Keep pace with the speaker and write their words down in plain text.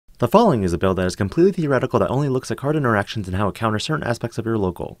The following is a build that is completely theoretical that only looks at card interactions and how it counters certain aspects of your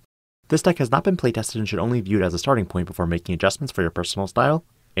local. This deck has not been playtested and should only be viewed as a starting point before making adjustments for your personal style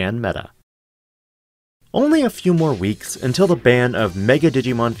and meta. Only a few more weeks until the ban of Mega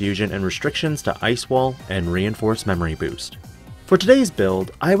Digimon Fusion and restrictions to Ice Wall and Reinforced Memory Boost. For today's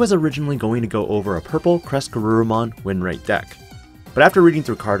build, I was originally going to go over a purple Crest-Garurumon win rate deck. But after reading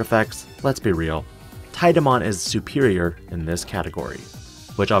through card effects, let's be real, Titamon is superior in this category,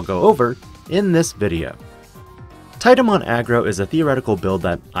 which I'll go over in this video. Titamon Aggro is a theoretical build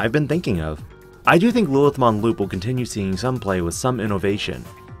that I've been thinking of. I do think Lilithmon Loop will continue seeing some play with some innovation,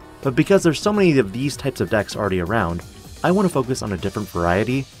 but because there's so many of these types of decks already around, I want to focus on a different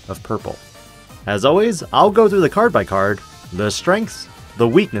variety of purple. As always, I'll go through the card by card, the strengths, the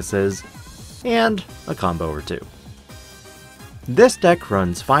weaknesses, and a combo or two. This deck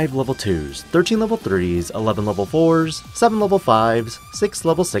runs 5 level 2s, 13 level 3s, 11 level 4s, 7 level 5s, 6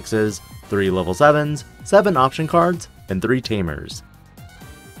 level 6s, 3 level 7s, 7 option cards, and 3 Tamers.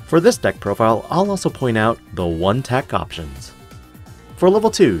 For this deck profile, I'll also point out the 1 tech options. For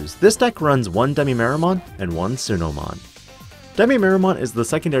level 2s, this deck runs 1 Demimeramon and 1 Sunomon. Demimeramon is the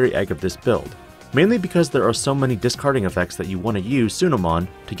secondary egg of this build, mainly because there are so many discarding effects that you want to use Sunomon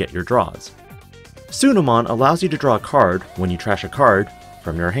to get your draws. Sunomon allows you to draw a card when you trash a card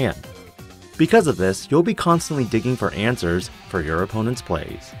from your hand. Because of this, you'll be constantly digging for answers for your opponent's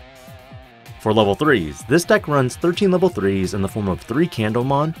plays. For level 3s, this deck runs 13 level 3s in the form of 3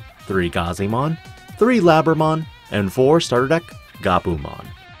 Candlemon, 3 Gazimon, 3 Labramon, and 4 starter deck Gabumon.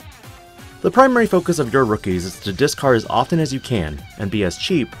 The primary focus of your rookies is to discard as often as you can and be as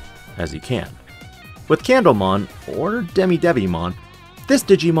cheap as you can. With Candlemon, or Demi-Devimon, this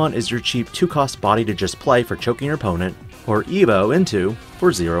Digimon is your cheap 2-cost body to just play for choking your opponent, or Evo into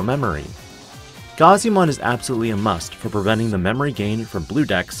for 0 memory. Gazimon is absolutely a must for preventing the memory gain from blue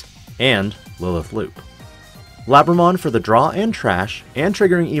decks and Lilith Loop. Labramon for the draw and trash, and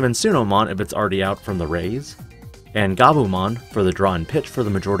triggering even Sunomon if it's already out from the raise, and Gabumon for the draw and pitch for the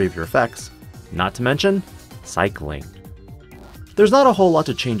majority of your effects, not to mention cycling. There's not a whole lot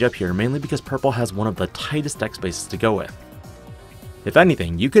to change up here, mainly because purple has one of the tightest deck spaces to go with. If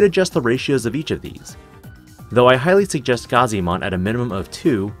anything, you could adjust the ratios of each of these, though I highly suggest Gazimon at a minimum of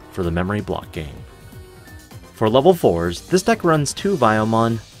 2 for the memory block gain. For level 4s, this deck runs 2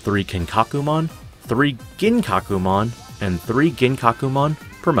 Viomon, 3 Kinkakumon, 3 Ginkakumon, and 3 Ginkakumon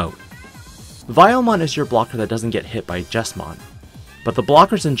Promote. Viomon is your blocker that doesn't get hit by Jesmon, but the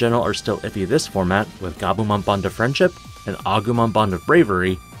blockers in general are still iffy this format with Gabumon Bond of Friendship and Agumon Bond of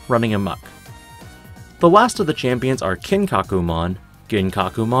Bravery running amok. The last of the champions are Kinkakumon,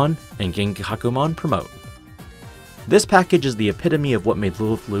 Ginkakumon, and Ginkakumon Promote. This package is the epitome of what made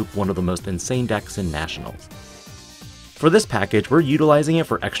Lilith Loop one of the most insane decks in Nationals. For this package, we're utilizing it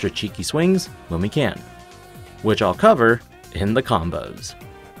for extra cheeky swings when we can, which I'll cover in the combos.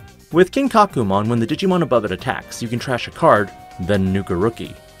 With Kinkakumon, when the Digimon above it attacks, you can trash a card, then nuke a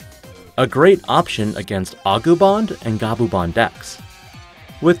rookie. A great option against Agubond and Gabubond decks.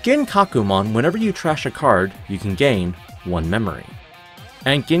 With Ginkakumon, whenever you trash a card, you can gain 1 memory.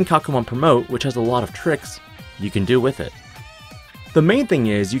 And Ginkakumon Promote, which has a lot of tricks you can do with it. The main thing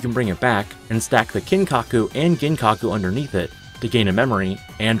is you can bring it back and stack the Kinkaku and Ginkaku underneath it to gain a memory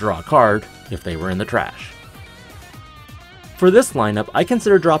and draw a card if they were in the trash. For this lineup, I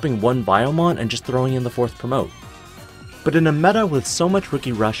consider dropping 1 Viomon and just throwing in the 4th Promote. But in a meta with so much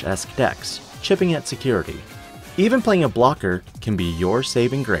Rookie Rush-esque decks, chipping at security, even playing a blocker can be your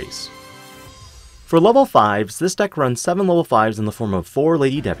saving grace. For level 5s, this deck runs 7 level 5s in the form of 4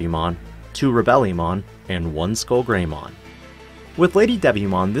 Lady Devimon, 2 Rebellimon, and 1 Skull Greymon. With Lady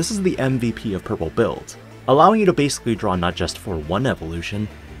Devimon, this is the MVP of purple builds, allowing you to basically draw not just for 1 evolution,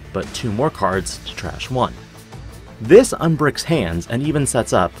 but 2 more cards to trash 1. This unbricks hands and even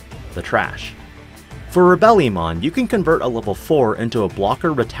sets up the trash. For Rebellimon, you can convert a level 4 into a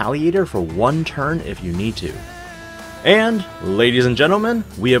blocker retaliator for 1 turn if you need to. And, ladies and gentlemen,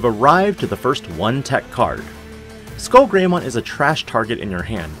 we have arrived to the first 1 tech card. Skull Greymon is a trash target in your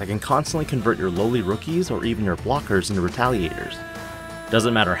hand that can constantly convert your lowly rookies or even your blockers into retaliators.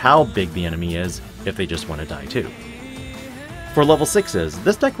 Doesn't matter how big the enemy is, if they just want to die too. For level 6s,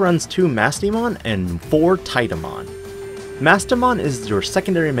 this deck runs 2 Mastimon and 4 Titamon. Mastimon is your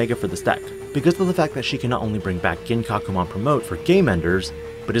secondary mega for this deck, because of the fact that she can not only bring back Ginkakumon Promote for game enders,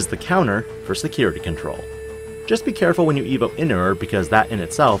 but is the counter for security control. Just be careful when you evo into her because that in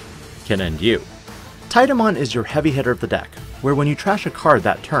itself can end you. Titamon is your heavy hitter of the deck, where when you trash a card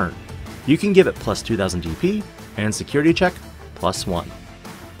that turn, you can give it plus 2000 DP and security check plus 1.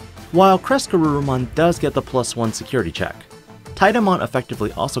 While Crest-Garurumon does get the plus 1 security check, Titamon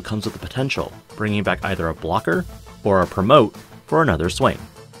effectively also comes with the potential, bringing back either a blocker or a promote for another swing.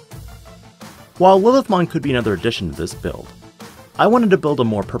 While Lilithmon could be another addition to this build, I wanted to build a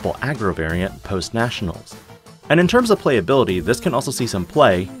more purple aggro variant post-Nationals. And in terms of playability, this can also see some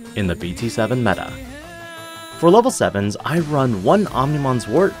play in the BT7 meta. For level 7s, I run 1 Omnimon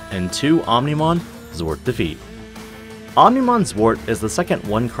Zwart and 2 Omnimon Zwart Defeat. Omnimon Zwart is the second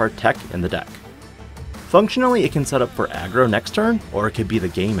 1-card tech in the deck. Functionally, it can set up for aggro next turn, or it could be the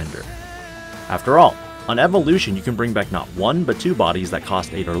game ender. After all, on evolution you can bring back not 1 but 2 bodies that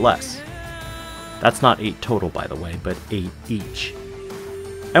cost 8 or less. That's not 8 total by the way, but 8 each.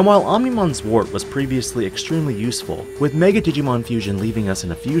 And while Omnimon Zwart was previously extremely useful, with Mega Digimon Fusion leaving us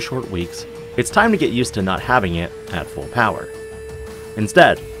in a few short weeks, it's time to get used to not having it at full power.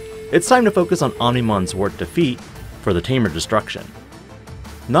 Instead, it's time to focus on Omnimon Zwart Defeat for the Tamer destruction.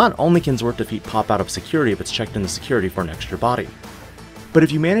 Not only can Zwart Defeat pop out of security if it's checked into security for an extra body, but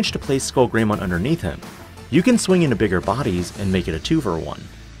if you manage to place Skull Greymon underneath him, you can swing into bigger bodies and make it a 2-for-1.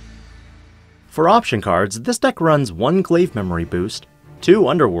 For option cards, this deck runs 1 Glaive Memory Boost, 2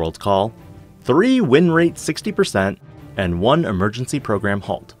 Underworld Call, 3 Win Rate 60%, and 1 Emergency Program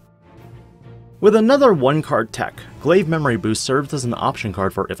Halt. With another 1-card tech, Glaive Memory Boost serves as an option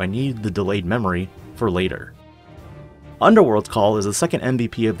card for if I need the delayed memory for later. Underworld Call is the second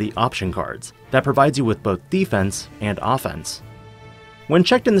MVP of the option cards, that provides you with both defense and offense. When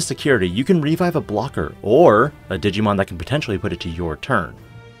checked in the security, you can revive a blocker, or a Digimon that can potentially put it to your turn.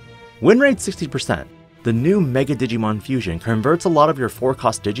 Win rate 60%, the new Mega Digimon Fusion converts a lot of your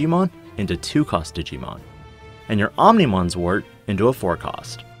 4-cost Digimon into 2-cost Digimon, and your Omnimon Zwart into a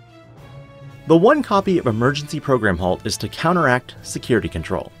 4-cost. The 1 copy of Emergency Program Halt is to counteract security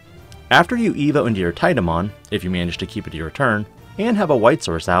control. After you evo into your Titamon, if you manage to keep it to your turn, and have a white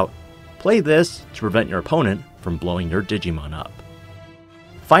source out, play this to prevent your opponent from blowing your Digimon up.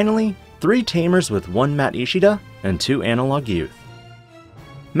 Finally, 3 Tamers with 1 Matt Ishida and 2 Analog Youth.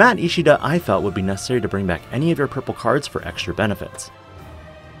 Matt Ishida I felt would be necessary to bring back any of your purple cards for extra benefits.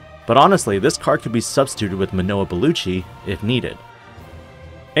 But honestly, this card could be substituted with Manoa Bellucci if needed.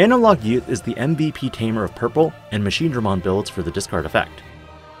 Analog Youth is the MVP Tamer of purple and Machine Dramon builds for the discard effect.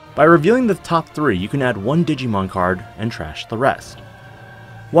 By reviewing the top 3, you can add 1 Digimon card and trash the rest.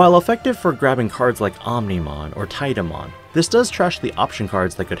 While effective for grabbing cards like Omnimon or Titamon, this does trash the option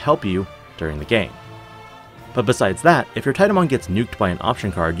cards that could help you during the game. But besides that, if your Titamon gets nuked by an option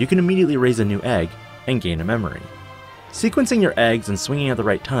card, you can immediately raise a new egg and gain a memory. Sequencing your eggs and swinging at the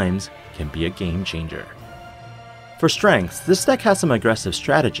right times can be a game changer. For strengths, this deck has some aggressive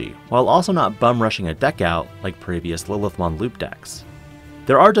strategy, while also not bum rushing a deck out like previous Lilithmon Loop decks.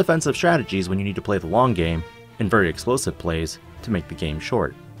 There are defensive strategies when you need to play the long game, and very explosive plays to make the game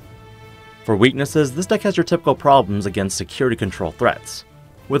short. For weaknesses, this deck has your typical problems against security control threats.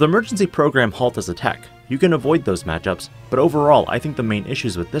 With Emergency Program Halt as a tech, you can avoid those matchups, but overall I think the main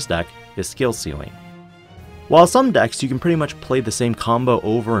issues with this deck is skill ceiling. While some decks you can pretty much play the same combo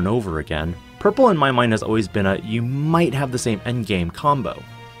over and over again, purple in my mind has always been a you might have the same endgame combo,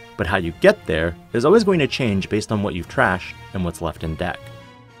 but how you get there is always going to change based on what you've trashed and what's left in deck.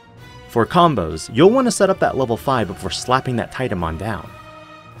 For combos, you'll want to set up that level 5 before slapping that Titamon down.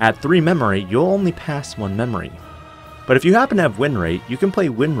 At 3 memory, you'll only pass 1 memory. But if you happen to have win rate, you can play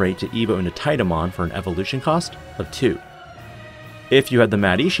win rate to evo into Titamon for an evolution cost of 2. If you had the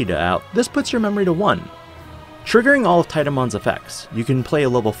Mad Ishida out, this puts your memory to 1. Triggering all of Titamon's effects, you can play a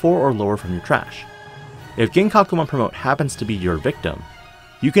level 4 or lower from your trash. If Genkakumon Promote happens to be your victim,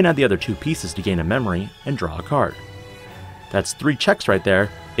 you can add the other 2 pieces to gain a memory and draw a card. That's 3 checks right there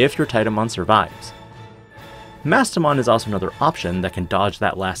if your Titamon survives. Mastamon is also another option that can dodge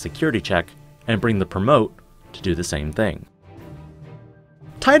that last security check and bring the promote to do the same thing.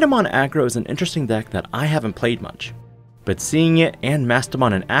 Titamon Aggro is an interesting deck that I haven't played much, but seeing it and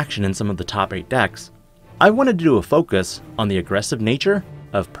Mastamon in action in some of the top 8 decks, I wanted to do a focus on the aggressive nature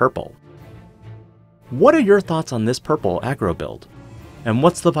of purple. What are your thoughts on this purple aggro build? And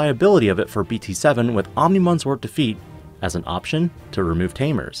what's the viability of it for BT7 with Omnimon Zwart Defeat as an option to remove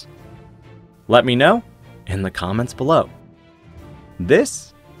Tamers? Let me know in the comments below.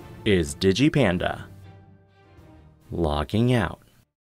 This is DIGI-PANDA, logging out.